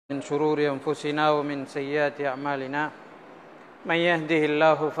من شرور أنفسنا ومن سيئات أعمالنا من يهده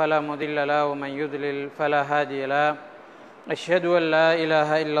الله فلا مضل له ومن يضلل فلا هادي له أشهد أن لا إله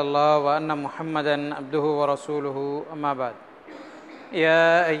إلا الله وأن محمدا عبده ورسوله أما بعد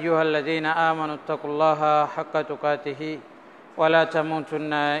يا أيها الذين آمنوا اتقوا الله حق تقاته ولا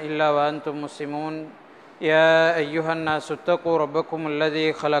تموتن إلا وأنتم مسلمون يا أيها الناس اتقوا ربكم الذي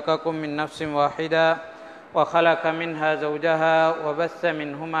خلقكم من نفس واحدة وخلق منها زوجها وبث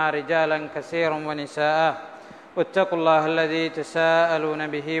منهما رجالا كثيرا ونساء واتقوا الله الذي تساءلون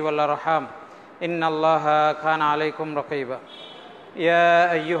به والأرحام إن الله كان عليكم رقيبا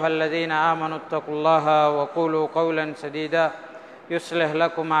يا أيها الذين آمنوا اتقوا الله وقولوا قولا سديدا يصلح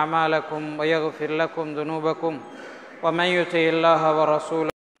لكم أعمالكم ويغفر لكم ذنوبكم ومن يطع الله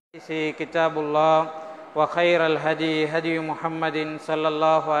ورسوله كتاب الله وخير الهدي هدي محمد صلى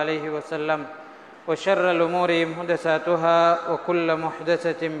الله عليه وسلم وشر الأمور محدثاتها وكل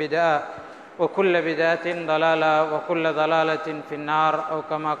محدثة بدعة وكل بدعة ضلالة وكل ضلالة في النار أو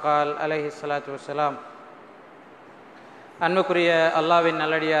كما قال عليه الصلاة والسلام. அன்புக்குரிய அல்லாஹ்வின்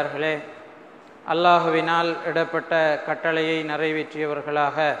நல்லடியார்களே, அல்லாஹுவினால் இடப்பட்ட கட்டளையை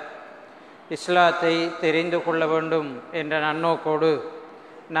நிறைவேற்றியவர்களாக இஸ்லாத்தை தெரிந்து கொள்ள வேண்டும் என்ற நன்னோக்கோடு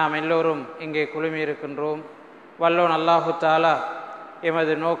நாம் எல்லோரும் இங்கே குழுமியிருக்கின்றோம். வல்லோன் அல்லாஹு தாலா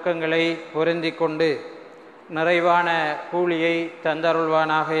எமது நோக்கங்களை பொருந்தி கொண்டு நிறைவான கூலியை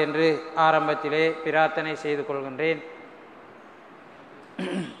தந்தருள்வானாக என்று ஆரம்பத்திலே பிரார்த்தனை செய்து கொள்கின்றேன்.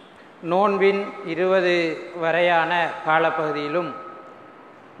 நோன்பின் 20 வரையான காலப்பகுதியிலும்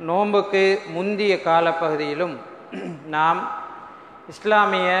நோன்புக்கு முந்திய காலப்பகுதியிலும் நாம்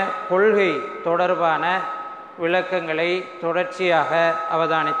இஸ்லாமிய கொள்கை தொடர்பான விளக்கங்களை தொடர்ச்சியாக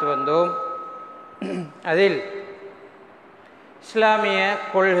அவதானித்து வந்தோம். அதில் இஸ்லாமிய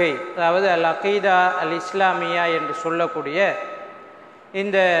கொள்கை, அதாவது அல் அகீதா அல் இஸ்லாமியா என்று சொல்லக்கூடிய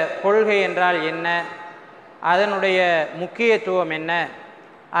இந்த கொள்கை என்றால் என்ன, அதனுடைய முக்கியத்துவம் என்ன,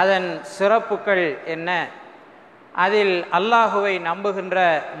 அதன் சிறப்புகள் என்ன, அதில் அல்லாஹுவை நம்புகின்ற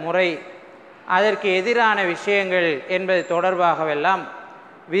முறை, அதற்கு எதிரான விஷயங்கள் என்பது தொடர்பாகவெல்லாம்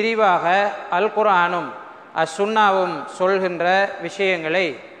விரிவாக அல் குர்ஆனும் அசுன்னாவும் சொல்கின்ற விஷயங்களை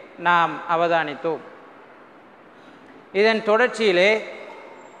நாம் அவதானித்தோம். இதன் தொடர்ச்சியிலே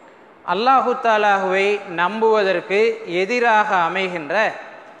அல்லாஹு தாலாஹுவை நம்புவதற்கு எதிராக அமைகின்ற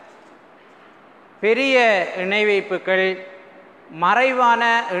பெரிய இணைவைப்புகள், மறைவான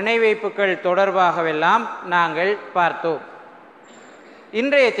இணைவைப்புகள் தொடர்பாகவெல்லாம் நாங்கள் பார்த்தோம்.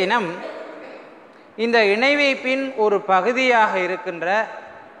 இன்றைய தினம் இந்த இணைவைப்பின் ஒரு பகுதியாக இருக்கின்ற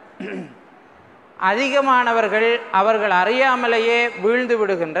அதிகமானவர்கள் அவர்கள் அறியாமலேயே வீழ்ந்து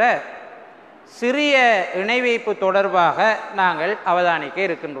விடுகின்ற சிறிய இணைவைப்பு தொடர்பாக நாங்கள் அவதானிக்க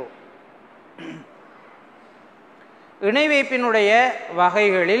இருக்கின்றோம். இணைவைப்பினுடைய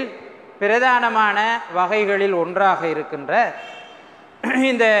வகைகளில் பிரதானமான வகைகளில் ஒன்றாக இருக்கின்ற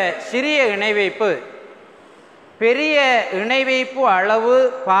இந்த சிறிய இணைவைப்பு பெரிய இணைவைப்பு அளவு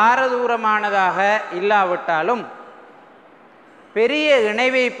பாரதூரமானதாக இல்லாவிட்டாலும் பெரிய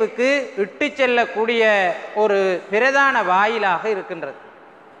இணைவைப்புக்கு இட்டு செல்லக்கூடிய ஒரு பிரதான வாயிலாக இருக்கின்றது.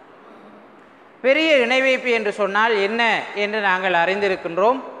 பெரிய இணைவைப்பு என்று சொன்னால் என்ன என்று நாங்கள்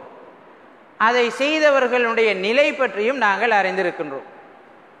அறிந்திருக்கின்றோம். அதை செய்தவர்களுடைய நிலை பற்றியும் நாங்கள் அறிந்திருக்கின்றோம்.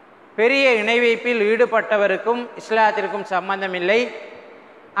 பெரிய இணைவைப்பில் ஈடுபட்டவருக்கும் இஸ்லாத்திற்கும் சம்பந்தமில்லை.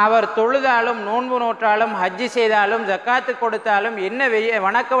 அவர் தொழுதாலும் நோன்பு நோற்றாலும் ஹஜ்ஜி செய்தாலும் ஜக்காத்து கொடுத்தாலும் என்ன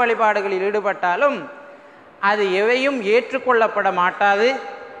வணக்க வழிபாடுகளில் ஈடுபட்டாலும் அது எவையும் ஏற்றுக்கொள்ளப்பட மாட்டாது.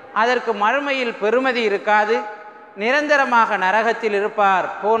 அதற்கு மறுமையில் பெறுமதி இருக்காது. நிரந்தரமாக நரகத்தில் இருப்பார்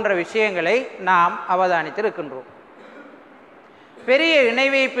போன்ற விஷயங்களை நாம் அவதானித்திருக்கின்றோம். பெரிய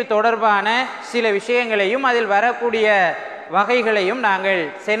இணைவைப்பு தொடர்பான சில விஷயங்களையும் அதில் வரக்கூடிய வகைகளையும் நாங்கள்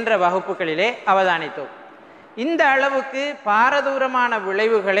சென்ற வகுப்புகளிலே அவதானித்தோம். இந்த அளவுக்கு பாரதூரமான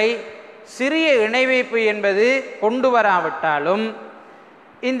விளைவுகளை சிறிய இணைவைப்பு என்பது கொண்டு வராவிட்டாலும்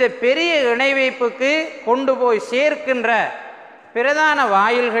இந்த பெரிய இணைவைப்புக்கு கொண்டு போய் சேர்க்கின்ற பிரதான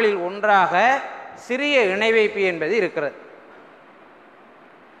வாயில்களில் ஒன்றாக சிறிய இணைவைப்பு என்பது இருக்கிறது.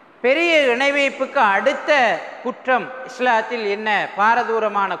 பெரிய இணைவைப்புக்கு அடுத்த குற்றம் இஸ்லாத்தில் என்ன,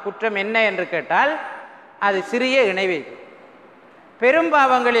 பாரதூரமான குற்றம் என்ன என்று கேட்டால் அது சிறிய இணைவைப்பு.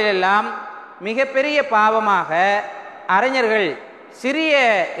 பெரும்பாவங்களிலெல்லாம் மிகப்பெரிய பாவமாக அறிஞர்கள் சிறிய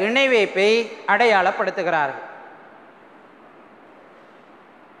இணைவைப்பை அடையாளப்படுத்துகிறார்கள்.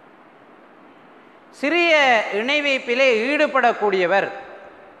 சிறிய இணைவைப்பிலே ஈடுபடக்கூடியவர்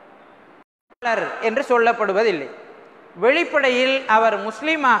என்று சொல்லப்படுவதில்லை. வெளிப்படையில் அவர்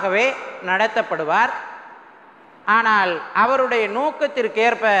முஸ்லீமாகவே நடத்தப்படுவார். ஆனால் அவருடைய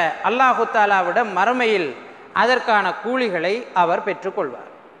நோக்கத்திற்கேற்ப அல்லாஹு தாலாவிடம் மறுமையில் அதற்கான கூலிகளை அவர் பெற்றுக்கொள்வார்.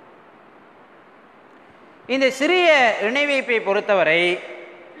 இந்த சிறிய இணை வைப்பை பொறுத்தவரை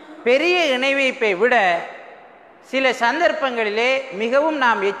பெரிய இணை வைப்பை விட சில சந்தர்ப்பங்களிலே மிகவும்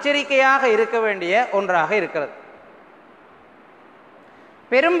நாம் எச்சரிக்கையாக இருக்க வேண்டிய ஒன்றாக இருக்கிறது.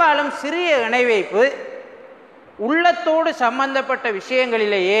 பெரும்பாலும் சிறிய இணை வைப்பு உள்ளத்தோடு சம்பந்தப்பட்ட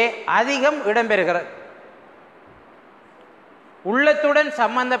விஷயங்களிலேயே அதிகம் இடம்பெறுகிறது. உள்ளத்துடன்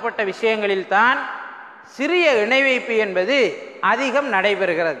சம்பந்தப்பட்ட விஷயங்களில்தான் சிறிய இணை வைப்பு என்பது அதிகம்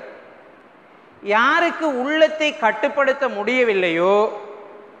நடைபெறுகிறது. யாருக்கு உள்ளத்தை கட்டுப்படுத்த முடியவில்லையோ,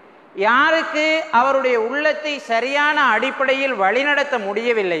 யாருக்கு அவருடைய உள்ளத்தை சரியான அடிப்படையில் வழிநடத்த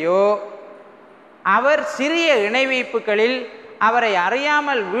முடியவில்லையோ, அவர் சிறிய இணை வைப்புகளில் அவரை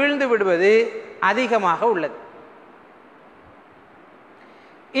அறியாமல் வீழ்ந்து விடுவது அதிகமாக உள்ளது.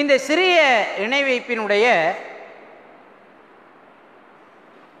 இந்த சிறிய இணை வைப்பினுடைய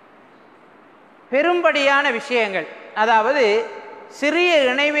பெரும்படியான விஷயங்கள், அதாவது சிறிய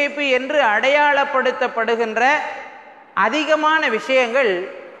இணை வைப்பு என்று அடையாளப்படுத்தப்படுகின்ற அதிகமான விஷயங்கள்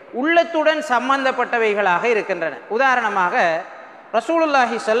உள்ளத்துடன் சம்பந்தப்பட்டவைகளாக இருக்கின்றன. உதாரணமாக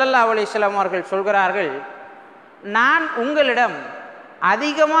ரசூலுல்லாஹி ஸல்லல்லாஹு அலைஹி வஸல்லம் அவர்கள் சொல்கிறார்கள், நான் உங்களிடம்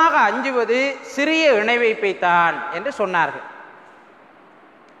அதிகமாக அஞ்சுவது சிறிய இணை வைப்பைத்தான் என்று சொன்னார்கள்.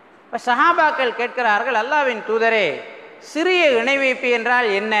 இப்போ சஹாபாக்கள் கேட்கிறார்கள், அல்லாஹ்வின் தூதரே, சிறிய இணை வைப்பு என்றால்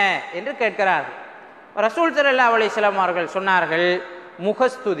என்ன என்று கேட்கிறார்கள். ரசூல் ஸல்லல்லாஹு அலைஹி வஸல்லம் அவர்கள் சொன்னார்கள்,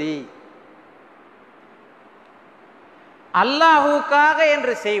 முகஸ்துதி. அல்லாஹுக்காக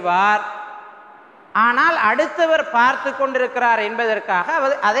என்று செய்வார், ஆனால் அடுத்தவர் பார்த்து கொண்டிருக்கிறார் என்பதற்காக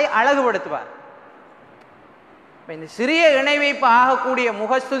அதை அழகுபடுத்துவார். இந்த சிறிய இணை வைப்பு ஆகக்கூடிய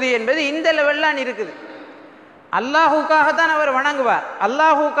முகஸ்துதி என்பது இந்த லெவல்லாம் இருக்குது. அல்லாஹுக்காகத்தான் அவர் வணங்குவார்,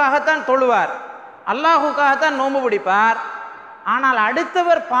 அல்லாஹுக்காகத்தான் தொழுவார், அல்லாஹுக்காகத்தான் நோன்பு பிடிப்பார், ஆனால்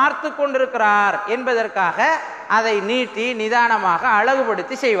அடுத்தவர் பார்த்து கொண்டிருக்கிறார் என்பதற்காக அதை நீட்டி நிதானமாக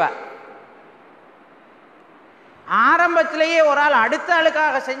அழகுபடுத்தி செய்வார். ஆரம்பத்திலேயே ஒரு ஆள் அடுத்த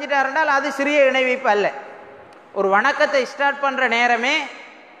ஆளுக்காக செஞ்சிட்டார் என்றால் அது சிறிய இணை வைப்பு அல்ல. ஒரு வணக்கத்தை ஸ்டார்ட் பண்ணுற நேரமே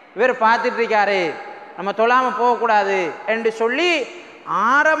இவர் பார்த்துட்டு இருக்காரு, நம்ம தொழாமல் போகக்கூடாது என்று சொல்லி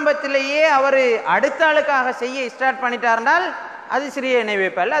ஆரம்பத்திலேயே அவர் அடுத்த ஆளுக்காக செய்ய ஸ்டார்ட் பண்ணிட்டார் என்றால் அது சிறிய இணை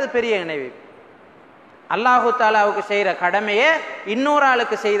வைப்பு அல்ல, அது பெரிய இணை வைப்பு. அல்லாஹு தாலாவுக்கு செய்கிற கடமையை இன்னொரு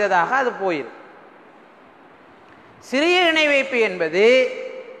ஆளுக்கு செய்ததாக அது போயிடும். சிறிய இணை வைப்பு என்பது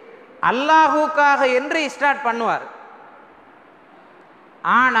அல்லாஹுக்காக என்று ஸ்டார்ட் பண்ணுவார்,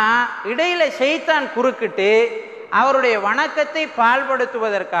 ஆனால் இடையில ஷைத்தான் குறுக்கிட்டு அவருடைய வணக்கத்தை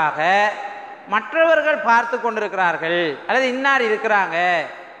பால்படுத்துவதற்காக மற்றவர்கள் பார்த்து கொண்டிருக்கிறார்கள் அல்லது இன்னார் இருக்கிறாங்க,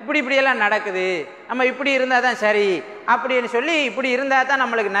 இப்படியெல்லாம் நடக்குது, நம்ம இப்படி இருந்தால் தான் சரி அப்படின்னு சொல்லி, இப்படி இருந்தால் தான்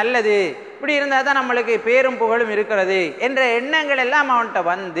நம்மளுக்கு நல்லது, இப்படி இருந்தால் தான் நம்மளுக்கு பேரும் புகழும் இருக்கிறது என்ற எண்ணங்கள் எல்லாம் அவன்கிட்ட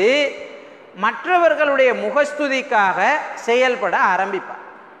வந்து மற்றவர்களுடைய முகஸ்துதிக்காக செயல்பட ஆரம்பிப்பான்.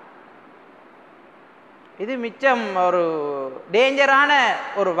 இது மிச்சம் ஒரு டேஞ்சரான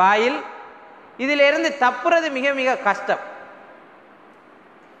ஒரு வாயில். இதிலிருந்து தப்புறது மிக மிக கஷ்டம்.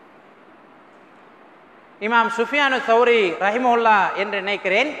 இமாம் சுஃபியானு சௌரி ரஹிமஹுல்லா என்று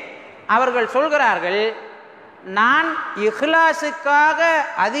நினைக்கிறேன், அவர்கள் சொல்கிறார்கள், நான் இஹ்லாஸுக்காக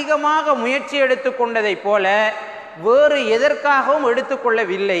அதிகமாக முயற்சி எடுத்துக்கொண்டதை போல வேறு எதற்காகவும்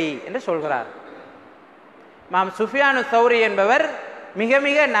எடுத்துக்கொள்ளவில்லை என்று சொல்கிறார். இமாம் சுஃபியானு சௌரி என்பவர் மிக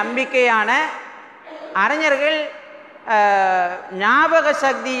மிக நம்பிக்கையான அறிஞர்கள். ஞாபக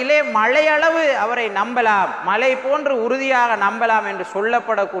சக்தியிலே மலையளவு அவரை நம்பலாம், மலை போன்று உறுதியாக நம்பலாம் என்று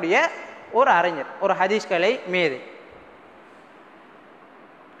சொல்லப்படக்கூடிய ஒரு அறிஞர், ஒரு ஹதீஸ்களை மேதை.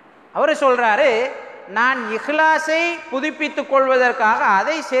 அவர் சொல்றாரு, நான் இஹ்லாஸை புதுப்பித்துக் கொள்வதற்காக,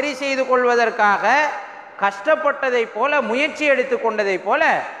 அதை சரி செய்து கொள்வதற்காக கஷ்டப்பட்டதை போல, முயற்சி எடுத்துக்கொண்டதை போல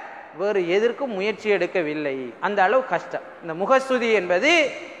வேறு எதற்கும் முயற்சி எடுக்கவில்லை. அந்த அளவு கஷ்டம். இந்த முகஸ்துதி என்பது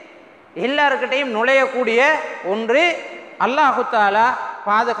எல்லாருக்கிட்டையும் நுழையக்கூடிய ஒன்று, அல்லாஹு தாலா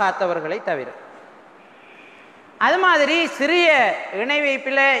பாதுகாத்தவர்களை தவிர. அது மாதிரி சிறிய இணை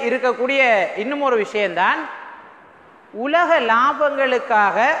வைப்பில் இருக்கக்கூடிய இன்னும் ஒரு விஷயம்தான், உலக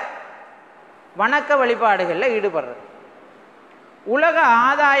லாபங்களுக்காக வணக்க வழிபாடுகளில் ஈடுபடுறது. உலக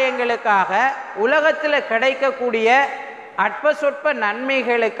ஆதாயங்களுக்காக, உலகத்தில் கிடைக்கக்கூடிய அற்ப சொற்ப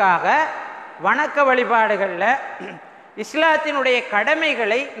நன்மைகளுக்காக வணக்க வழிபாடுகளில் இஸ்லாத்தினுடைய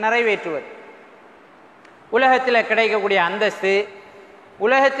கடமைகளை நிறைவேற்றுவது. உலகத்தில் கிடைக்கக்கூடிய அந்தஸ்து,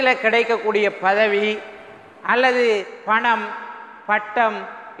 உலகத்தில் கிடைக்கக்கூடிய பதவி அல்லது பணம், பட்டம்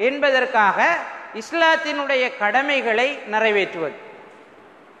என்பதற்காக இஸ்லாத்தினுடைய கடமைகளை நிறைவேற்றுவது,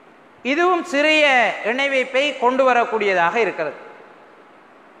 இதுவும் சிறிய இணை வைப்பை கொண்டு வரக்கூடியதாக இருக்கிறது.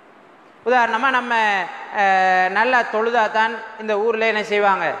 உதாரணமாக, நம்ம நல்லா தொழுதா தான் இந்த ஊரில் என்ன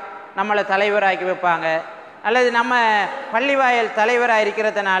செய்வாங்க, நம்மளை தலைவராக்கி வைப்பாங்க, அல்லது நம்ம பள்ளிவாயல் தலைவராக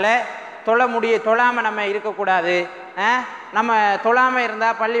இருக்கிறதுனால தொழாமல் நம்ம இருக்கக்கூடாது, நம்ம தொழாமல்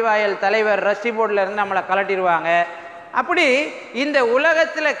இருந்தால் பள்ளிவாயல் தலைவர் ரஷ்டி போர்டில் இருந்து நம்மளை கலட்டிடுவாங்க. அப்படி இந்த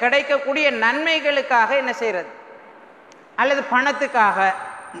உலகத்தில் கிடைக்கக்கூடிய நன்மைகளுக்காக என்ன செய்கிறது, அல்லது பணத்துக்காக.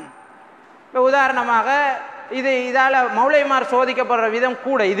 இப்போ உதாரணமாக இதால் மௌலைமார் சோதிக்கப்படுற விதம்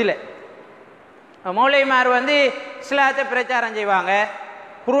கூட. இதில் மௌலைமார் இஸ்லாத்தை பிரச்சாரம் செய்வாங்க,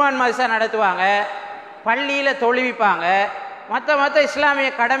 குர்ஆன் மதரசா நடத்துவாங்க, பள்ளியில் தொழுவிப்பாங்க, மற்ற இஸ்லாமிய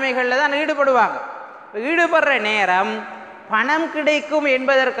கடமைகளில் தான் ஈடுபடுவாங்க. ஈடுபடுற நேரம் பணம் கிடைக்கும்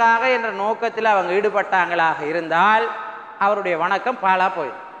என்பதற்காக என்ற நோக்கத்தில் அவங்க ஈடுபட்டாங்களாக இருந்தால் அவருடைய வணக்கம் பாழா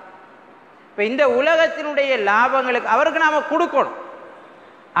போயிடும். இப்போ இந்த உலகத்தினுடைய லாபங்களுக்கு அவருக்கு நாம் கொடுக்கணும்,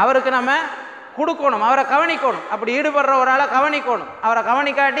 அவரை கவனிக்கணும். அப்படி ஈடுபடுற ஒரு ஆளை கவனிக்கணும். அவரை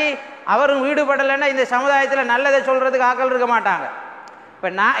கவனிக்காட்டி அவரும் ஈடுபடலைன்னா இந்த சமுதாயத்தில் நல்லதை சொல்கிறதுக்கு ஆக்கள் இருக்க மாட்டாங்க. இப்போ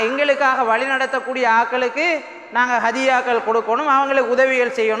எங்களுக்காக வழி நடத்தக்கூடிய ஆக்களுக்கு நாங்கள் ஹதியாக்கள் கொடுக்கணும், அவங்களுக்கு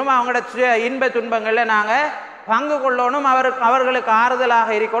உதவிகள் செய்யணும், அவங்களோட இன்ப துன்பங்களில் நாங்கள் பங்கு கொள்ளணும், அவர்களுக்கு ஆறுதலாக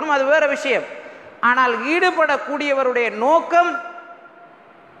இருக்கணும், அது வேறு விஷயம். ஆனால் ஈடுபடக்கூடியவருடைய நோக்கம்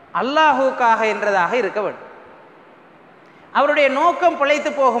அல்லாஹுக்காக என்றதாக இருக்க வேண்டும். அவருடைய நோக்கம் பிழைத்து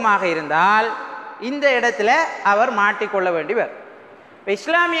போகுமாக இருந்தால் இந்த இடத்துல அவர் மாட்டிக்கொள்ள வேண்டியவர்.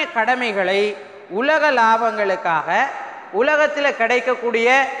 இஸ்லாமிய கடமைகளை உலக லாபங்களுக்காக, உலகத்தில் கிடைக்கக்கூடிய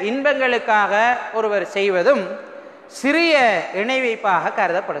இன்பங்களுக்காக ஒருவர் செய்வதும் சிறிய இணை வைப்பாக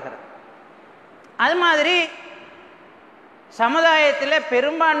கருதப்படுகிறது. அது மாதிரி சமுதாயத்தில்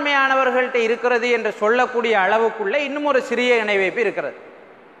பெரும்பான்மையானவர்கள்ட்ட இருக்கிறது என்று சொல்லக்கூடிய அளவுக்குள்ள இன்னும் ஒரு சிறிய இணை வைப்பு இருக்கிறது.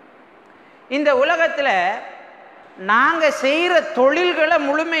 இந்த உலகத்தில் நாங்கள் செய்கிற தொழில்களை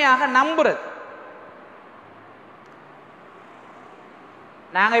முழுமையாக நம்புறது.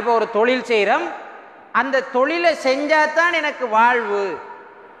 நாங்கள் இப்போ ஒரு தொழில் செய்கிறோம், அந்த தொழிலை செஞ்சாதான் எனக்கு வாழ்வு,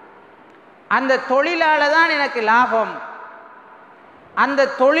 அந்த தொழிலால தான் எனக்கு லாபம், அந்த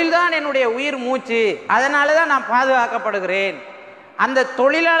தொழில் தான் என்னுடைய உயிர் மூச்சு, அதனால தான் நான் பாதுகாக்கப்படுகிறேன், அந்த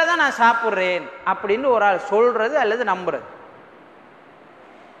தொழிலால தான் நான் சாப்பிட்றேன் அப்படின்னு ஒரு ஆள் சொல்றது அல்லது நம்புறது.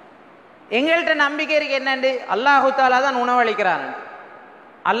 எங்கள்கிட்ட நம்பிக்கை இருக்கு என்னண்டு, அல்லாஹு தாலா தான் உணவளிக்கிறான்,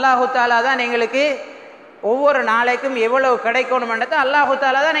 அல்லாஹு தாலா தான் எங்களுக்கு ஒவ்வொரு நாளைக்கும் எவ்வளவு கிடைக்கணும்ன்றதை அல்லாஹு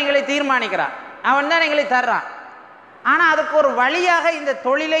தாலா தான் எங்களை தீர்மானிக்கிறான், அவன் தான் எங்களுக்கு தர்றான். ஆனால் அதுக்கு ஒரு வழியாக இந்த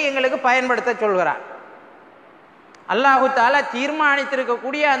தொழிலை எங்களுக்கு பயன்படுத்த சொல்கிறான். அல்லாஹு தாலா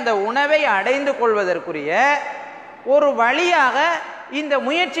தீர்மானித்திருக்கக்கூடிய அந்த உணவை அடைந்து கொள்வதற்குரிய ஒரு வழியாக இந்த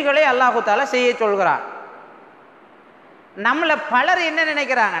முயற்சிகளை அல்லாஹு தாலா செய்ய சொல்கிறான். நம்மள பலர் என்ன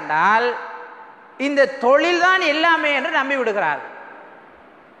நினைக்கிறாங்க என்றால் இந்த தொழில் தான் எல்லாமே என்று நம்பி விடுகிறார்.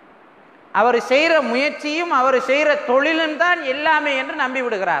 அவர் செய்கிற முயற்சியும் அவர் செய்கிற தொழிலும் தான் எல்லாமே என்று நம்பி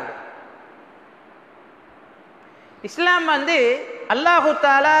விடுகிறார்கள். இஸ்லாம் அல்லாஹு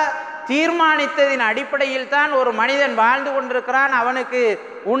தாலா தீர்மானித்ததின் அடிப்படையில் தான் ஒரு மனிதன் வாழ்ந்து கொண்டிருக்கிறான், அவனுக்கு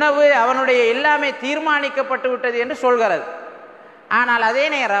உணவு அவனுடைய எல்லாமே தீர்மானிக்கப்பட்டு விட்டது என்று சொல்கிறது. ஆனால் அதே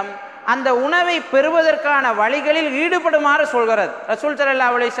நேரம் அந்த உணவை பெறுவதற்கான வழிகளில் ஈடுபடுமாறு சொல்கிறது. ரசூல்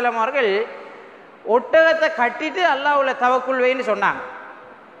ஸல்லல்லாஹு அலைஹி வஸல்லம் அவர்கள் ஒட்டகத்தை கட்டிட்டு அல்லாஹ்வுல தவக்குல் வைன்னு சொன்னாங்க.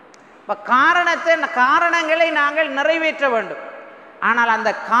 இப்போ காரணங்களை நாங்கள் நிறைவேற்ற வேண்டும், ஆனால் அந்த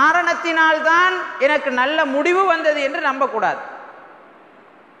காரணத்தினால்தான் எனக்கு நல்ல முடிவு வந்தது என்று நம்பக்கூடாது.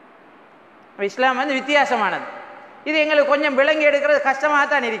 இஸ்லாம் வித்தியாசமானது. இது எங்களுக்கு கொஞ்சம் விளங்கி எடுக்கிறது கஷ்டமாக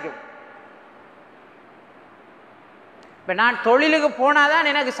தான் இருக்கும். இப்போ நான் தொழிலுக்கு போனாதான்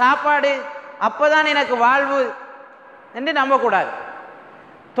எனக்கு சாப்பாடு, அப்போதான் எனக்கு வாழ்வு என்று நம்பக்கூடாது.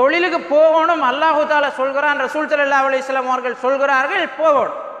 தொழிலுக்கு போகணும், அல்லாஹு தாலா சொல்கிறான், ரசூல் ஸல்லல்லாஹு அலைஹி வஸல்லம் அவர்கள் சொல்கிறார்கள்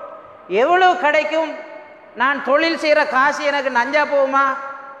போகணும். எவ்வளவு கிடைக்கும், நான் தொழில் செய்கிற காசு எனக்கு நஞ்சா போகுமா,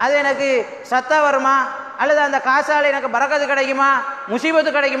 அது எனக்கு சத்தா வருமா, அல்லது அந்த காசால் எனக்கு பரக்கத்து கிடைக்குமா,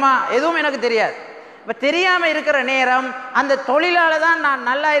 முசீபத்து கிடைக்குமா, எதுவும் எனக்கு தெரியாது. இப்போ தெரியாமல் இருக்கிற நேரம் அந்த தொழிலால தான் நான்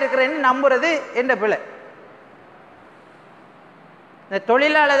நல்லா இருக்கிறேன்னு நம்புறது என்ற பிழை. இந்த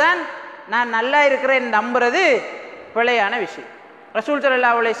தொழிலால தான் நான் நல்லா இருக்கிறேன் நம்புறது பிழையான விஷயம். ரசூல்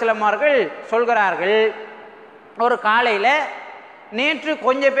ஸல்லல்லாஹு அலைஹி வஸல்லம் அவர்கள் சொல்கிறார்கள், ஒரு காலையில் நேற்று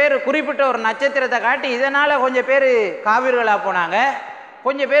கொஞ்சம் பேர் குறிப்பிட்ட ஒரு நட்சத்திரத்தை காட்டி இதனால் கொஞ்சம் பேர் காவிர்களாக போனாங்க,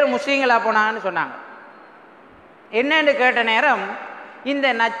 கொஞ்சம் பேர் முஸ்லீம்களாக போனாங்கன்னு சொன்னாங்க. என்னன்னு கேட்ட நேரம் இந்த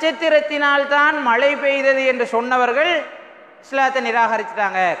நட்சத்திரத்தினால்தான் மழை பெய்தது என்று சொன்னவர்கள் இஸ்லாத்தை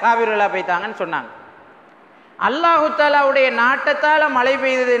நிராகரிச்சுட்டாங்க, காவிர்களாக போய்த்தாங்கன்னு சொன்னாங்க. அல்லாஹு தாலாவுடைய நாட்டத்தால் மழை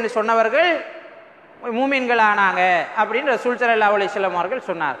பெய்தது என்று சொன்னவர்கள் மூமின்கள் ஆனாங்க அப்படின்னு ரசூல் ஸல்லல்லாஹு அலைஹி வஸல்லம் அவர்கள்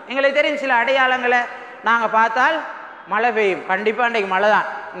சொன்னார். எங்களுக்கு தெரியும் சில அடையாளங்களை நாங்கள் பார்த்தால் மழை பெய்யும், கண்டிப்பாக அன்றைக்கு மழை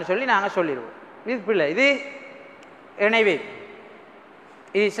தான் சொல்லி நாங்கள் சொல்லிடுவோம். இது பிள்ளை, இது இணைவை,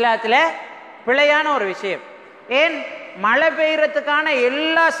 இது இஸ்லாத்தில் பிழையான ஒரு விஷயம். ஏன், மழை பெய்யறதுக்கான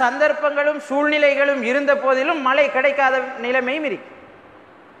எல்லா சந்தர்ப்பங்களும் சூழ்நிலைகளும் இருந்த போதிலும் மழை கிடைக்காத நிலைமையும் இருக்கு.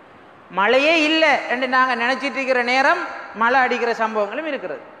 மழையே இல்லை என்று நாங்கள் நினைச்சிட்டு இருக்கிற நேரம் மழை அடிக்கிற சம்பவங்களும்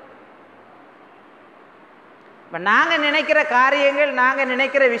இருக்கிறது. இப்போ நாங்கள் நினைக்கிற காரியங்கள், நாங்கள்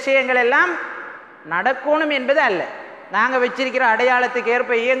நினைக்கிற விஷயங்கள் எல்லாம் நடக்கணும் என்பது அல்ல. நாங்கள் வச்சிருக்கிற அடையாளத்துக்கு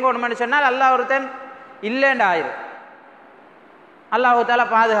ஏற்ப இயங்கணும்னு சொன்னால் அல்லாஹ் ஒருத்தன் இல்லைன்னு ஆயிரும். அல்லாஹு தஆலா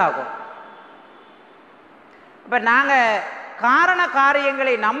பாதுகாக்கும். இப்போ நாங்கள் காரண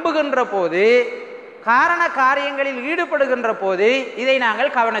காரியங்களை நம்புகின்ற போது, காரண காரியங்களில் ஈடுபடுகின்ற போது இதை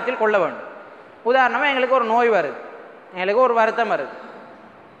நாங்கள் கவனத்தில் கொள்ள வேண்டும். உதாரணமாக எங்களுக்கு ஒரு நோய் வருது, எங்களுக்கு ஒரு வருத்தம் வருது,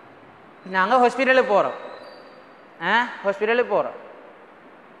 நாங்கள் ஹாஸ்பிட்டலுக்கு போகிறோம்.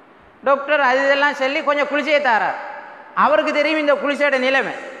 டாக்டர் அது இதெல்லாம் சொல்லி கொஞ்சம் குளிச்சே தாரார். அவருக்கு தெரியும் இந்த குளிச்சோட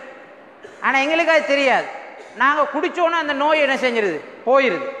நிலைமை, ஆனால் எங்களுக்கு அது தெரியாது. நாங்கள் குடித்தோன்னா அந்த நோய் என்ன செஞ்சிருது,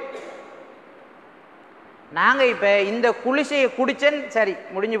 போயிடுது. நாங்கள் இப்போ இந்த குளிசையை குடிச்சேன்னு சரி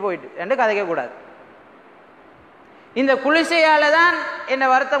முடிஞ்சு போயிட்டு என்று கதைக்கக்கூடாது. இந்த குளிசையால் தான் என்ன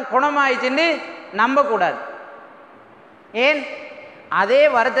வருத்தம் குணமாயிடுச்சுன்னு நம்பக்கூடாது. ஏன்? அதே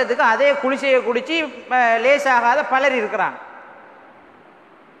வருத்தத்துக்கு அதே குளிசையை குடித்து லேசாகாத பலர் இருக்கிறாங்க.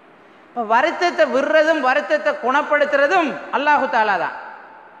 இப்போ வருத்தத்தை விடுறதும் வருத்தத்தை குணப்படுத்துறதும் அல்லாஹு தாலா தான்.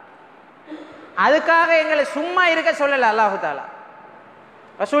 அதுக்காக எங்களை சும்மா இருக்க சொல்லலை அல்லாஹு தாலா.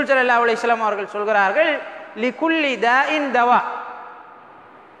 ரசூல் ஸல்லல்லாஹு அலைஹி வஸல்லம் அவர்கள் சொல்கிறார்கள், லிகுல்லி தாஇன் தவா,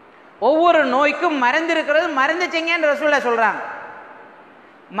 ஒவ்வொரு நோய்க்கும் மருந்து இருக்கிறது, மருந்து செய்யுங்கன்னு ரசூலா சொல்றாங்க.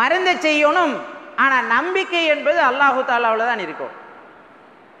 மருந்து செய்யணும், ஆனால் நம்பிக்கை என்பது அல்லாஹு தாலாவில் தான் இருக்கும்.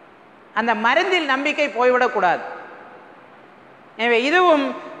 அந்த மருந்தில் நம்பிக்கை போய்விடக்கூடாது. எனவே இதுவும்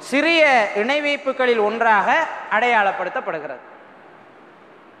சிறிய இணை வைப்புகளில் ஒன்றாக அடையாளப்படுத்தப்படுகிறது.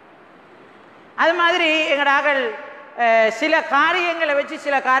 அது மாதிரி எங்கடாக்கள் சில காரியங்களை வச்சு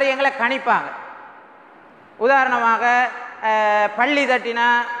சில காரியங்களை கணிப்பாங்க. உதாரணமாக பள்ளி தட்டினா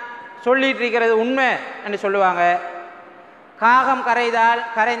சொல்லிட்டு இருக்கிறது உண்மை என்று சொல்லுவாங்க. காகம்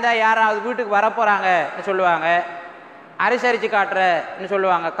கரைந்தால் யாராவது வீட்டுக்கு வரப்போகிறாங்கன்னு சொல்லுவாங்க. அரிசரிச்சு காட்டுறன்னு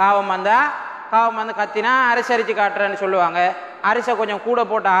சொல்லுவாங்க. காவம் வந்து கத்தினா அரிசரிச்சு காட்டுறன்னு சொல்லுவாங்க. அரிசை கொஞ்சம் கூட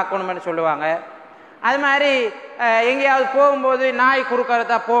போட்டு ஆக்கணும்னு சொல்லுவாங்க. அது மாதிரி எங்கேயாவது போகும்போது நாய்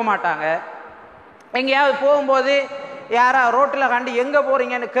குறுக்கறதா போக மாட்டாங்க. எங்கேயாவது போகும்போது யாரா ரோட்டில் கண்டு எங்கே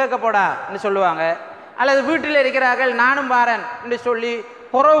போகிறீங்கன்னு கேட்கப்படான்னு சொல்லுவாங்க. அல்லது வீட்டில் இருக்கிறார்கள் நானும் பாரன் என்று சொல்லி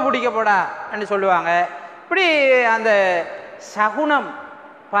புறவு பிடிக்கப்படான்னு சொல்லுவாங்க. இப்படி அந்த சகுனம்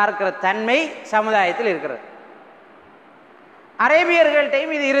பார்க்கிற தன்மை சமுதாயத்தில் இருக்கிறது.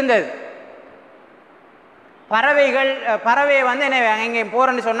 அரேபியர்கள்ட்டையும் இது இருந்தது. பறவையை வந்து என்ன எங்கே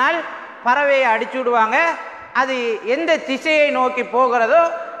போகிறேன்னு சொன்னால் பறவையை அடிச்சு விடுவாங்க. அது எந்த திசையை நோக்கி போகிறதோ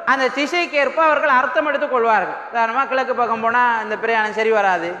அந்த திசைக்கு ஏற்ப அவர்கள் அர்த்தம் எடுத்துக் கொள்வார்கள். உதாரணமாக கிழக்கு பக்கம் போனால் இந்த பிரயாணம் சரி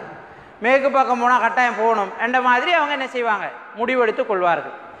வராது, மேற்கு பக்கம் போனால் கட்டாயம் போகணும் என்ற மாதிரி அவங்க என்ன செய்வாங்க, முடிவெடுத்து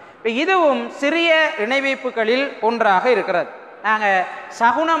கொள்வார்கள். இப்போ இதுவும் சிறிய இணைவைப்புகளில் ஒன்றாக இருக்கிறது. நாங்கள்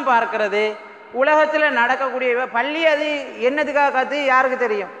சகுனம் பார்க்கிறது, உலகத்தில் நடக்கக்கூடிய பள்ளி அது என்னதுக்காக கற்று யாருக்கு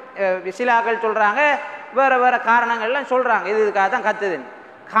தெரியும். சிலாக்கள் சொல்கிறாங்க, வேறு காரணங்கள்லாம் சொல்கிறாங்க இது இதுக்காக தான் கத்துதுன்னு.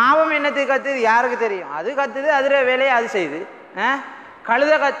 காவம் என்னத்துக்கு கத்துது யாருக்கு தெரியும். அது கத்துது, அதில் வேலையை அது செய்யுது.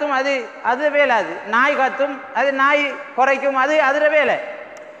 கழுத கத்தும், அது வேலை. அது நாய் கத்தும், அது நாய் குறைக்கும், அது அதில் வேலை.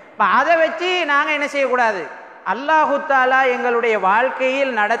 இப்போ அதை வச்சு நாங்கள் என்ன செய்யக்கூடாது, அல்லாஹு தாலா எங்களுடைய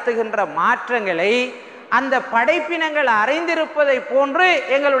வாழ்க்கையில் நடத்துகின்ற மாற்றங்களை அந்த படைப்பினங்கள் அறிந்திருப்பதை போன்று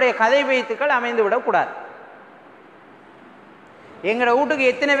எங்களுடைய கதை வைத்துக்கள் அமைந்து விடக்கூடாது. எங்களோட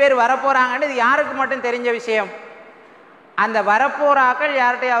வீட்டுக்கு எத்தனை பேர் வரப்போறாங்கன்னு இது யாருக்கு மட்டும் தெரிஞ்ச விஷயம். அந்த வரப்போறாக்கள்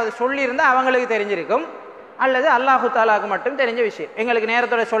யார்கிட்டையாவது சொல்லியிருந்தால் அவங்களுக்கு தெரிஞ்சிருக்கும், அல்லது அல்லாஹு தாலாவுக்கு மட்டும் தெரிஞ்ச விஷயம், எங்களுக்கு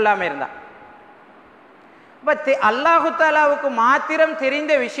நேரத்தோட சொல்லாமல் இருந்தா. இப்போ அல்லாஹு தாலாவுக்கு மாத்திரம்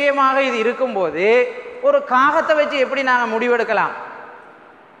தெரிந்த விஷயமாக இது இருக்கும்போது ஒரு காகத்தை வச்சு எப்படி நாங்கள் முடிவெடுக்கலாம்?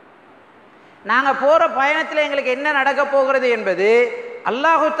 நாங்கள் போகிற பயணத்தில் எங்களுக்கு என்ன நடக்க போகிறது என்பது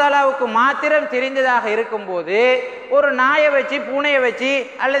அல்லாஹு தாலாவுக்கு மாத்திரம் தெரிந்ததாக இருக்கும்போது ஒரு நாயை வச்சு, பூனையை வச்சு,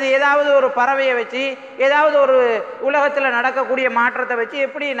 அல்லது ஏதாவது ஒரு பறவையை வச்சு, ஏதாவது ஒரு உலகத்தில் நடக்கக்கூடிய மாற்றத்தை வச்சு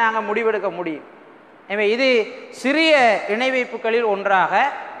எப்படி நாங்கள் முடிவெடுக்க முடியும்? எனவே இது சிறிய இணைவைப்புகளில் ஒன்றாக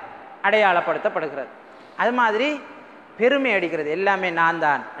அடையாளப்படுத்தப்படுகிறது. அது மாதிரி பெருமை அடிக்கிறது, எல்லாமே நான்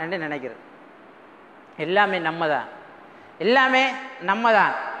தான் என்று நினைக்கிறது. எல்லாமே நம்ம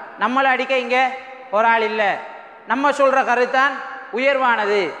தான், நம்மளை அடிக்க இங்கே ஒரு ஆள் இல்லை, நம்ம சொல்கிற கருத்தான்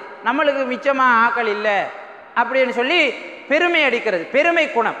உயர்வானது, நம்மளுக்கு மிச்சமாக ஆக்கள் இல்லை அப்படின்னு சொல்லி பெருமை அடிக்கிறது. பெருமை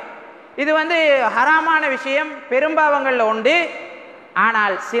குணம் இது ஹராமான விஷயம், பெரும்பாவங்களில் உண்டு.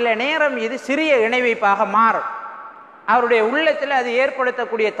 ஆனால் சில நேரம் இது சிறிய இணைவைப்பாக மாறும். அவருடைய உள்ளத்தில் அது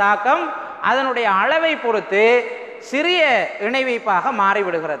ஏற்படுத்தக்கூடிய தாக்கம் அதனுடைய அளவை பொறுத்து சிறிய இணைவைப்பாக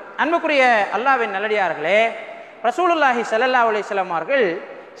மாறிவிடுகிறது. அன்புக்குரிய அல்லாஹ்வின் நல்லடியார்களே, ரசூலுல்லாஹி ஸல்லல்லாஹு அலைஹி வஸல்லம் அவர்கள்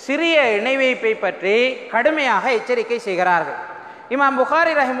சிறிய இணைவைப்பை பற்றி கடுமையாக எச்சரிக்கை செய்கிறார்கள். இமாம்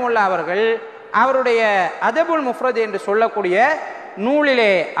புகாரி ரஹிமுல்லா அவர்கள் அவருடைய அதபுல் முஃப்ரத் என்று சொல்லக்கூடிய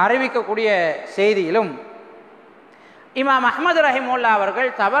நூலிலே அறிவிக்கக்கூடிய செய்தியிலும், இமாம் அஹ்மது ரஹிமுல்லா அவர்கள்,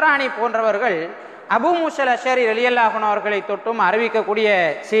 தபரானி போன்றவர்கள் அபூ மூஸல் அஷ்அரி ரலியல்லாஹு அன்ஹு அவர்களை தொட்டும் அறிவிக்கக்கூடிய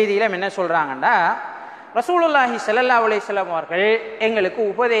செய்தியிலும் என்ன சொல்றாங்கன்னா, ரசூலுல்லாஹி ஸல்லல்லாஹு அலைஹி வஸல்லம் அவர்கள் எங்களுக்கு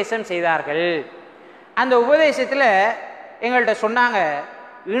உபதேசம் செய்தார்கள். அந்த உபதேசத்தில் எங்கள்கிட்ட சொன்னாங்க,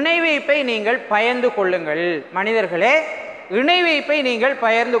 இணை வைப்பை நீங்கள் பயந்து கொள்ளுங்கள், மனிதர்களே இணை வைப்பை நீங்கள்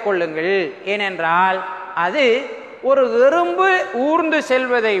பயந்து கொள்ளுங்கள். ஏனென்றால் அது ஒரு எறும்பு ஊர்ந்து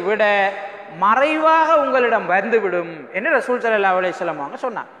செல்வதை விட மறைவாக உங்களிடம் வந்துவிடும் என்று ரசூல் ஸல்லல்லாஹு அலைஹி வஸல்லம் அவங்க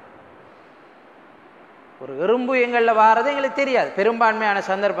சொன்னாங்க. ஒரு எறும்பு எங்களில் வாரது எங்களுக்கு தெரியாது, பெரும்பான்மையான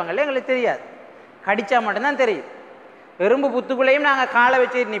சந்தர்ப்பங்கள் எங்களுக்கு தெரியாது, கடிச்சா மட்டும்தான் தெரியும். எறும்பு புத்துக்குள்ளேயும் நாங்கள் காலை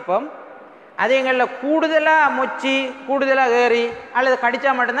வச்சு நிற்போம், அது எங்களில் கூடுதலாக மொச்சி கூடுதலாக ஏறி அல்லது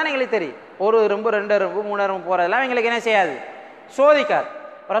கடிச்சா மட்டும்தான் எங்களுக்கு தெரியும். ஒரு எறும்பு 2 எறும்பு 3 எறும்பு போகிறதெல்லாம் எங்களுக்கு என்ன செய்யாது, சோதிக்காது.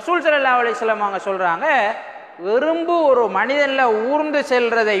 ரசூல் ஸல்லல்லாஹு அலைஹி வஸல்லம் அவங்க சொல்கிறாங்க, எறும்பு ஒரு மனிதனில் ஊர்ந்து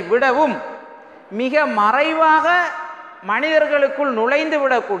செல்றதை விடவும் மிக மறைவாக மனிதர்களுக்குள் நுழைந்து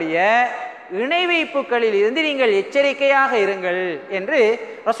விடக்கூடிய இணை வைப்புகளில் இருந்து நீங்கள் எச்சரிக்கையாக இருங்கள் என்று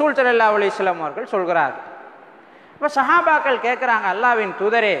ரசூல் ஸல்லல்லாஹு அலைஹி வஸல்லம் அவர்கள் சொல்கிறார்கள். இப்போ சஹாபாக்கள் கேட்குறாங்க, அல்லாஹ்வின்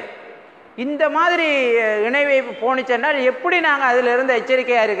தூதரே, இந்த மாதிரி இணை வைப்பு போனிச்சென்றால் எப்படி நாங்கள் அதிலிருந்து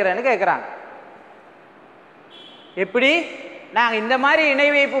எச்சரிக்கையாக இருக்கிறேன்னு கேட்குறாங்க. எப்படி நாங்கள் இந்த மாதிரி இணை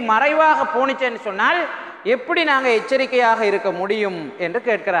வைப்பு மறைவாக போனிச்சேன்னு சொன்னால் எப்படி நாங்கள் எச்சரிக்கையாக இருக்க முடியும் என்று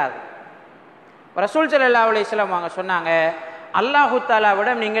கேட்கிறார்கள். ரசூல் ஸல்லல்லாஹு அலைஹி வஸல்லம் அவங்க சொன்னாங்க, அல்லாஹு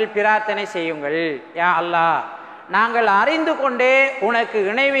தஆலாவிடம் நீங்கள் பிரார்த்தனை செய்யுங்கள், யா அல்லாஹ், நாங்கள் அறிந்து கொண்டே உனக்கு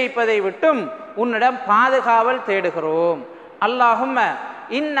இணை வைப்பதை விட்டும் உன்னிடம் பாதுகாவல் தேடுகிறோம். அல்லாஹும்ம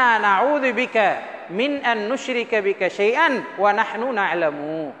இன்னா நஊது பிக மின் அன் நுஷ்ரிக பிக ஷைஅன் வ நஹ்னு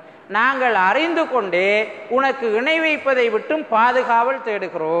நஅலமு, நாங்கள் அறிந்து கொண்டே உனக்கு இணை வைப்பதை விட்டும் பாதுகாவல்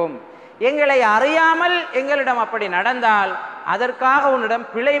தேடுகிறோம். எங்களை அறியாமல் எங்களிடம் அப்படி நடந்தால் அதற்காக உன்னிடம்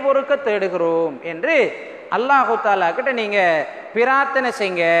பிழை பொறுக்க தேடுகிறோம் என்று அல்லாஹு தஆலா கிட்ட நீங்க பிரார்த்தனை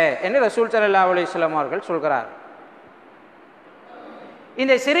செய்யுங்க என்று ரசூல் ஸல்லல்லாஹு அலைஹி வஸல்லம் அவர்கள் சொல்கிறார்.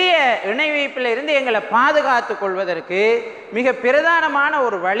 இந்த சிறிய இணை வைப்பில் இருந்து எங்களை பாதுகாத்து கொள்வதற்கு மிக பிரதானமான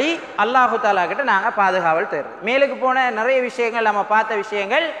ஒரு வழி அல்லாஹு தஆலா கிட்ட நாங்கள் பாதுகாவல் தேடுறோம். மேலுக்கு போன நிறைய விஷயங்கள், நம்ம பார்த்த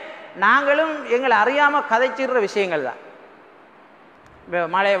விஷயங்கள், நாங்களும் எங்களை அறியாமல் கதைச்சிடுற விஷயங்கள் தான்.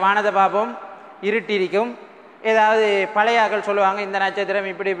 மழை வானத்தை பார்ப்போம், இருட்டிருக்கும், ஏதாவது பழையாக்கள் சொல்லுவாங்க, இந்த நட்சத்திரம்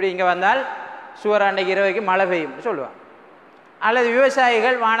இப்படி இப்படி இங்கே வந்தால் சுவர் அன்றைக்கு இரவைக்கு மழை பெய்யும் சொல்லுவாங்க. அல்லது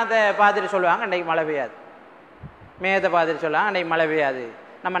விவசாயிகள் வானத்தை பார்த்துட்டு சொல்லுவாங்க, அன்றைக்கு மழை பெய்யாது. மேகத்தை பார்த்துட்டு சொல்லுவாங்க, அன்றைக்கு மழை பெய்யாது,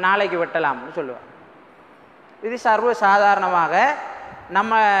 நம்ம நாளைக்கு வெட்டலாம்னு சொல்லுவாங்க. இது சர்வ சாதாரணமாக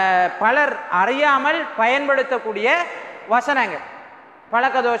நம்ம பலர் அறியாமல் பயன்படுத்தக்கூடிய வசனங்கள்.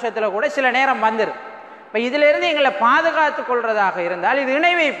 பழக்க தோஷத்தில் கூட சில நேரம் வந்துடும். இப்போ இதிலிருந்து எங்களை பாதுகாத்து கொள்வதாக இருந்தால் இது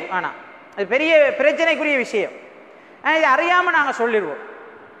இணை வைப்பு. ஆனால் அது பெரிய பிரச்சனைக்குரிய விஷயம். இது அறியாமல் நாங்கள் சொல்லிடுவோம்.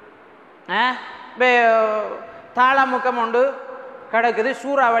 இப்போ தாளமுக்கம் உண்டு கிடக்குது,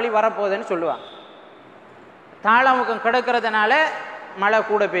 சூறாவளி வரப்போகுதுன்னு சொல்லுவாங்க. தாளமுக்கம் கிடக்கிறதுனால மழை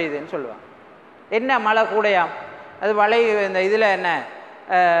கூட பெய்யுதுன்னு சொல்லுவாங்க. என்ன மழை கூடையாம், அது வலை இந்த இதில் என்ன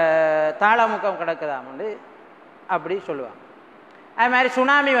தாளமுக்கம் கிடக்குதாமண்டு அப்படி சொல்லுவாங்க. அது மாதிரி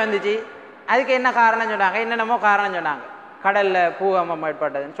சுனாமி வந்துச்சு, அதுக்கு என்ன காரணம் சொன்னாங்க, என்னென்னமோ காரணம் சொன்னாங்க. கடலில் பூகம்பம்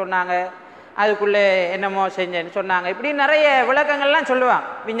ஏற்பட்டதுன்னு சொன்னாங்க, அதுக்குள்ளே என்னமோ செஞ்சேன்னு சொன்னாங்க. இப்படி நிறைய விளக்கங்கள்லாம் சொல்லுவாங்க,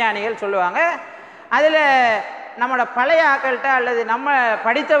 விஞ்ஞானிகள் சொல்லுவாங்க. அதில் நம்மளோட பழைய ஆக்கள்கிட்ட அல்லது நம்ம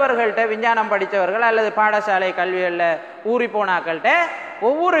படித்தவர்கள்ட்ட, விஞ்ஞானம் படித்தவர்கள் அல்லது பாடசாலை கல்விகளில் ஊறி போன ஆக்கள்கிட்ட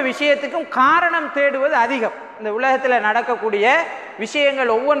ஒவ்வொரு விஷயத்துக்கும் காரணம் தேடுவது அதிகம். இந்த உலகத்தில் நடக்கக்கூடிய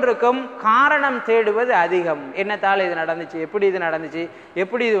விஷயங்கள் ஒவ்வொன்றுக்கும் காரணம் தேடுவது அதிகம். என்னத்தால் இது நடந்துச்சு, எப்படி இது நடந்துச்சு,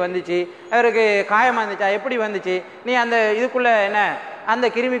 எப்படி இது வந்துச்சு, அவருக்கு காயம் வந்துச்சா, எப்படி வந்துச்சு, நீ அந்த இதுக்குள்ளே என்ன அந்த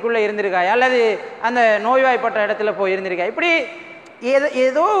கிருமிக்குள்ளே இருந்திருக்காய், அல்லது அந்த நோய்வாய்ப்பட்ட இடத்துல போய் இருந்திருக்காய், இப்படி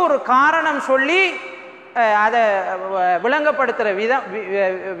ஏதோ ஒரு காரணம் சொல்லி அதை விளங்கப்படுத்துகிற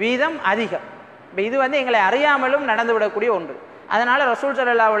வீதம் அதிகம். இப்போ இது எங்களை அறியாமலும் நடந்துவிடக்கூடிய ஒன்று. அதனால் ரசூல்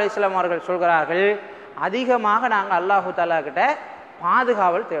ஸல்லல்லாஹு அலைஹி வஸல்லம் அவர்கள் சொல்கிறார்கள், அதிகமாக நாங்கள் அல்லாஹு தஆலா கிட்ட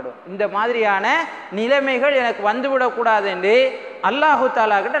பாதுகாவல் தேடுவோம். இந்த மாதிரியான நிலைமைகள் எனக்கு வந்துவிடக்கூடாது என்று அல்லாஹு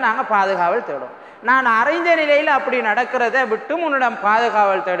தஆலா கிட்ட நாங்கள் பாதுகாவல் தேடுவோம். நான் அறிந்த நிலையில் அப்படி நடக்கிறத விட்டும் உன்னிடம்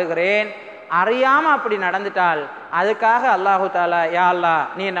பாதுகாவல் தேடுகிறேன். அறியாமல் அப்படி நடந்துட்டால் அதுக்காக அல்லாஹு தஆலா, யா அல்லாஹ்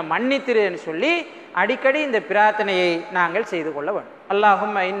நீ என்னை மன்னித்திருன்னு சொல்லி அடிக்கடி இந்த பிரார்த்தனையை நாங்கள் செய்து கொள்ள வேண்டும்.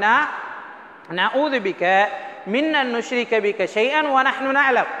 அல்லாஹும்ம இன்னா நஊது பிக மின் அன் நுஷ்ரிக பிக ஷைஅன் வ நஹ்னு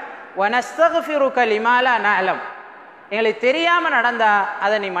நஅலம் வ நஸ்தக்ஃபிருக லிமா லா நஅலம். எங்களுக்கு தெரியாமல் நடந்தா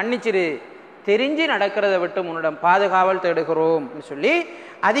அதை நீ மன்னிச்சிரு, தெரிஞ்சு நடக்கிறத விட்டு உன்னிடம் பாதுகாவல் தேடுகிறோம் சொல்லி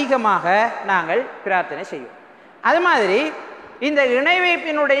அதிகமாக நாங்கள் பிரார்த்தனை செய்வோம். அது மாதிரி இந்த இணை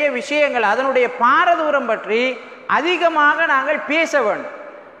வைப்பினுடைய விஷயங்கள், அதனுடைய பாரதூரம் பற்றி அதிகமாக நாங்கள் பேச வேண்டும்,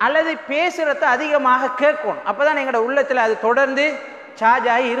 அல்லது பேசுறத அதிகமாக கேட்கணும். அப்பதான் எங்களோட உள்ளத்தில் அது தொடர்ந்து சார்ஜ்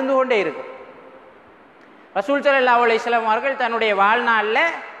ஆகி இருந்து கொண்டே இருக்கும். ரசூல் ஸல்லல்லாஹு அலைஹி வஸல்லம் அவர்கள் தன்னுடைய வாழ்நாளில்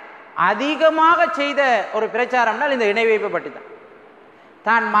அதிகமாக செய்த ஒரு பிரச்சாரம்னால் இந்த இணை வைப்பை பற்றி தான்.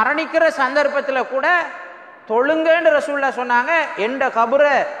 தான் மரணிக்கிற சந்தர்ப்பத்தில் கூட தொழுங்கன்னு ரசூல்லா சொன்னாங்க, எந்த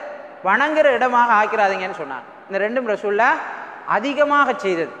கபரை வணங்குற இடமாக ஆக்கிறாதீங்கன்னு சொன்னாங்க. இந்த ரெண்டும் ரசூல்லா அதிகமாக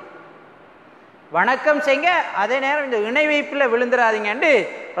செய்தது. வணக்கம் செய்ங்க, அதே நேரம் இந்த இணை வைப்பில் விழுந்துடாதீங்கன்னு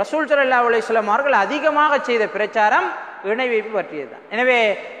ரசூல் ஸல்லல்லாஹு அலைஹி வஸல்லம் அவர்கள் அதிகமாக செய்த பிரச்சாரம் இணை வைப்பு பற்றியது தான். எனவே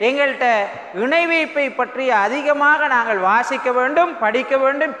எங்கள்கிட்ட இணை வைப்பை பற்றி அதிகமாக நாங்கள் வாசிக்க வேண்டும், படிக்க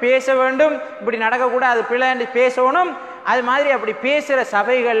வேண்டும், பேச வேண்டும். இப்படி நடக்கக்கூடாது, அது பிள்ளைன்னு பேசணும். அது மாதிரி அப்படி பேசுகிற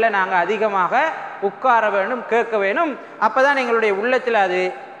சபைகளில் நாங்கள் அதிகமாக உட்கார வேண்டும், கேட்க வேண்டும். அப்போ தான் எங்களுடைய உள்ளத்தில் அது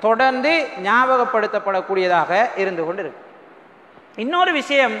தொடர்ந்து ஞாபகப்படுத்தப்படக்கூடியதாக இருந்து கொண்டு இருக்கு. இன்னொரு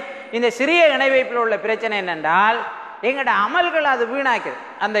விஷயம், இந்த சிறிய இணை வைப்பில் உள்ள பிரச்சனை என்னென்றால், எங்களோட அமல்கள் அது வீணாக்குது.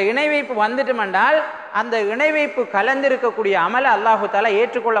 அந்த இணை வைப்பு வந்துட்டுமென்றால் அந்த இணை வைப்பு கலந்திருக்கக்கூடிய அமலை அல்லாஹு தாலா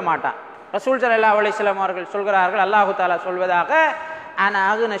ஏற்றுக்கொள்ள மாட்டான். ரசூல் ஸல்லல்லாஹு அலைஹி வஸல்லம் அவர்கள் சொல்கிறார்கள், அல்லாஹு தாலா சொல்வதாக, அன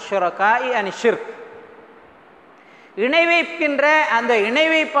அகுன ஷுரகாஇ அனி ஷிர்க், இணை வைக்கின்ற அந்த இணை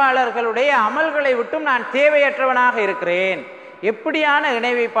வைப்பாளர்களுடைய அமல்களை விட்டும் நான் தேவையற்றவனாக இருக்கிறேன். எப்படியான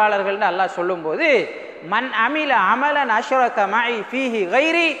இணை வைப்பாளர்கள் அல்லாஹ் சொல்லும்போது, மன் அமில அமலன் அஷ்ரக மஇ ஃபீஹி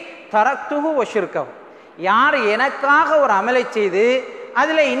கைரி தரக்துஹு வ ஷிர்கஹு, யார் எனக்காக ஒரு அமலை செய்து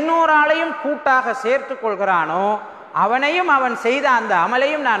அதில் இன்னொரு ஆளையும் கூட்டாக சேர்த்து கொள்கிறானோ அவனையும் அவன் செய்த அந்த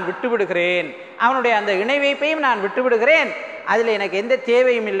அமலையும் நான் விட்டு விடுகிறேன், அவனுடைய அந்த இணை வைப்பையும் நான் விட்டு விடுகிறேன், அதில் எனக்கு எந்த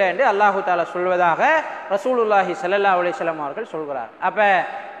தேவையும் இல்லை என்று அல்லாஹு தாலா சொல்வதாக ரசூலுல்லாஹி ஸல்லல்லாஹு அலைஹி வஸல்லம் அவர்கள் சொல்கிறார். அப்போ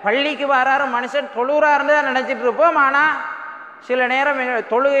பள்ளிக்கு வராரு மனுஷன் தொழுகிறாருன்னு தான் நினச்சிட்டு இருப்போம். ஆனால் சில நேரம்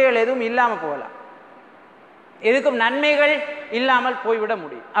தொழுகைகள் எதுவும் இல்லாமல் போகலாம், எதுக்கும் நன்மைகள் இல்லாமல் போய்விட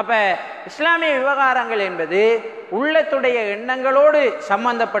முடியும். அப்போ இஸ்லாமிய விவகாரங்கள் என்பது உள்ளத்துடைய எண்ணங்களோடு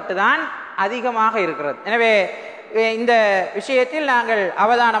சம்பந்தப்பட்டு தான் அதிகமாக இருக்கிறது. எனவே இந்த விஷயத்தில் நாங்கள்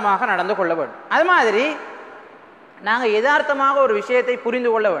அவதானமாக நடந்து கொள்ள வேண்டும். அது மாதிரி நாங்கள் யதார்த்தமாக ஒரு விஷயத்தை புரிந்து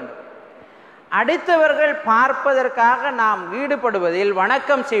கொள்ள வேண்டும். அடுத்தவர்கள் பார்ப்பதற்காக நாம் ஈடுபடுவதில்,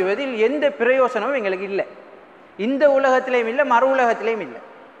 வணக்கம் செய்வதில் எந்த பிரயோசனமும் எங்களுக்கு இல்லை. இந்த உலகத்திலையும் இல்லை, மறு உலகத்திலையும் இல்லை.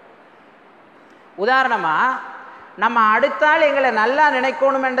 உதாரணமாக, நம்ம அடுத்தால் எங்களை நல்லா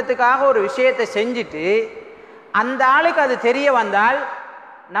நினைக்கணும் என்றதுக்காக ஒரு விஷயத்தை செஞ்சுட்டு அந்த ஆளுக்கு அது தெரிய வந்தால்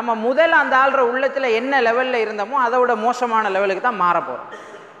நம்ம முதல் அந்த ஆள்ற உள்ளத்தில் என்ன லெவலில் இருந்தோமோ அதை விட மோசமான லெவலுக்கு தான் மாற போகிறோம்.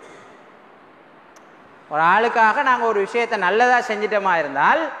 ஒரு ஆளுக்காக நாங்கள் ஒரு விஷயத்தை நல்லதாக செஞ்சிட்டோமா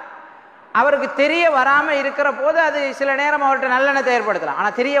இருந்தால் அவருக்கு தெரிய வராமல் இருக்கிற போது அது சில நேரம் அவர்கிட்ட நல்லெண்ணத்தை ஏற்படுத்தலாம்.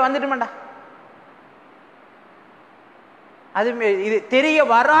 ஆனால் தெரிய வந்துட்டுமாண்டா, அது இது தெரிய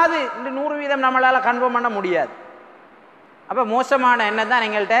வராது என்று 100% நம்மளால் கன்ஃபார்ம் பண்ண முடியாது. அப்போ மோசமான எண்ணம் தான்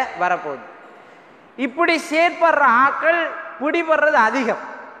எங்கள்கிட்ட வரப்போகுது. இப்படி செயற்படுற ஆட்கள் பிடிபடுறது அதிகம்.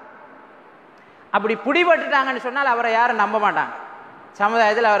 அப்படி பிடிபட்டுட்டாங்கன்னு சொன்னால் அவரை யாரும் நம்ப மாட்டாங்க.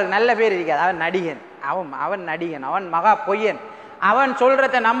 சமுதாயத்தில் அவருக்கு நல்ல பேர் இருக்காது. அவன் நடிகன், அவன் நடிகன், அவன் மகா பொய்யன், அவன்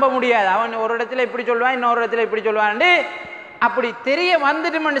சொல்றத நம்ப முடியாது, அவன் ஒரு இடத்துல இப்படி சொல்லுவான், இன்னொரு இடத்துல இப்படி சொல்லுவான். அப்படி தெரிய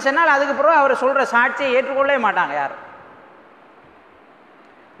வந்துட்டுமென்னு சொன்னால் அதுக்கு பிறகு அவர் சொல்ற சாட்சியை ஏற்றுக்கொள்ளவே மாட்டாங்க யாரும்.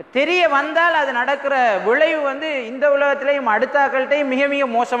 தெரிய வந்தால் அது நடக்கிற விளைவு இந்த உலகத்திலையும் அடுத்தாக்கள்கிட்டையும் மிக மிக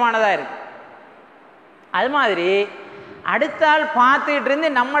மோசமானதாக இருக்கு. அது மாதிரி அடுத்தால் பார்த்துக்கிட்டு இருந்து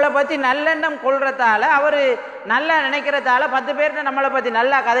நம்மளை பற்றி நல்லெண்ணம் கொள்றதால, அவர் நல்லா நினைக்கிறதால, 10 பேர்கிட்ட நம்மளை பற்றி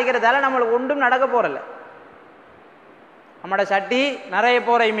நல்லா கதைக்கிறதால நம்மளுக்கு ஒன்றும் நடக்க போகிறல. நம்மளோட சட்டி நிறைய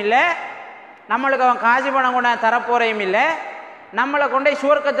போறையும் இல்லை, நம்மளுக்கு அவன் காசு பணம் கொண்ட தரப்போறையும் இல்லை, நம்மளை கொண்டே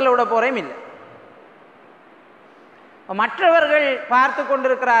சுவர்க்கத்தில் விட போறையும் இல்லை. மற்றவர்கள் பார்த்து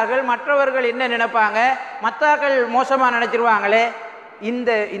கொண்டிருக்கிறார்கள், மற்றவர்கள் என்ன நினைப்பாங்க, மத்தாக்கள் மோசமாக நினைச்சிருவாங்களே,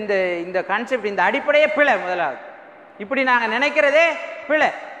 இந்த இந்த இந்த கான்செப்ட், இந்த அடிப்படையே பிழை. முதலாவது இப்படி நாங்கள் நினைக்கிறதே பிழை.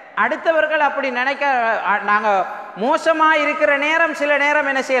 அடுத்தவர்கள் அப்படி நினைக்க, நாங்கள் மோசமாக இருக்கிற நேரம் சில நேரம்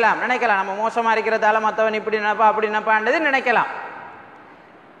என்ன செய்யலாம், நினைக்கலாம் நம்ம மோசமாக இருக்கிறதால மற்றவன் இப்படி நினைப்பா அப்படி நினைப்பான்றது நினைக்கலாம்.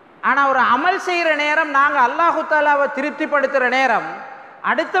 ஆனால் ஒரு அமல் செய்கிற நேரம், நாங்கள் அல்லாஹு தாலாவை திருப்திப்படுத்துகிற நேரம்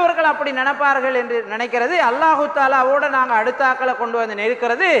அடுத்தவர்கள் அப்படி நினைப்பார்கள் என்று நினைக்கிறது, அல்லாஹு தாலாவோட நாங்கள் அடுத்த ஆக்களை கொண்டு வந்து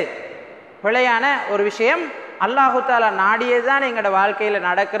நெருக்கிறது பிழையான ஒரு விஷயம். அல்லாஹு தாலா நாடியதுதான் எங்களோட வாழ்க்கையில்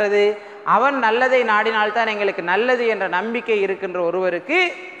நடக்கிறது. அவன் நல்லதை நாடினால்தான் எங்களுக்கு நல்லது என்ற நம்பிக்கை இருக்கின்ற ஒருவருக்கு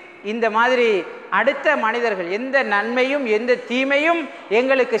இந்த மாதிரி அடுத்த மனிதர்கள் எந்த நன்மையும் எந்த தீமையும்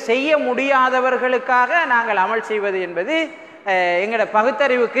எங்களுக்கு செய்ய முடியாதவர்களுக்காக நாங்கள் அமல் செய்வது என்பது எங்களோட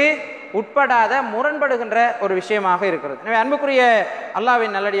பகுத்தறிவுக்கு உட்படாத, முரண்படுகின்ற ஒரு விஷயமாக இருக்கிறது. எனவே அன்புக்குரிய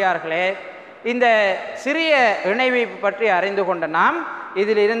அல்லாஹ்வின் நல்லடியார்களே, இந்த சிறிய இணைவைப்பு பற்றி அறிந்து கொண்ட நாம்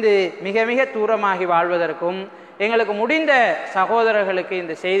இதிலிருந்து மிக மிக தூரமாகி வாழ்வதற்கும் எங்களுக்கு முடிந்த சகோதரர்களுக்கு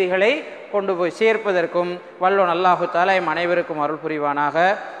இந்த செய்திகளை கொண்டு போய் சேர்ப்பதற்கும் வல்லோன் அல்லாஹு தஆலா எம் அனைவருக்கும் அருள் புரிவானாக.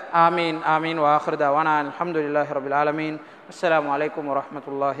 ஆமீன் ஆமீன். வாஹிர் தஅவானா அல்ஹம்துலில்லாஹி ரப்பில் ஆலமீன். அஸ்ஸலாமு அலைக்கும்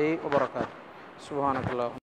வரஹ்மத்துல்லாஹி வபரகாத்துஹு. சுப்ஹானல்லாஹ்.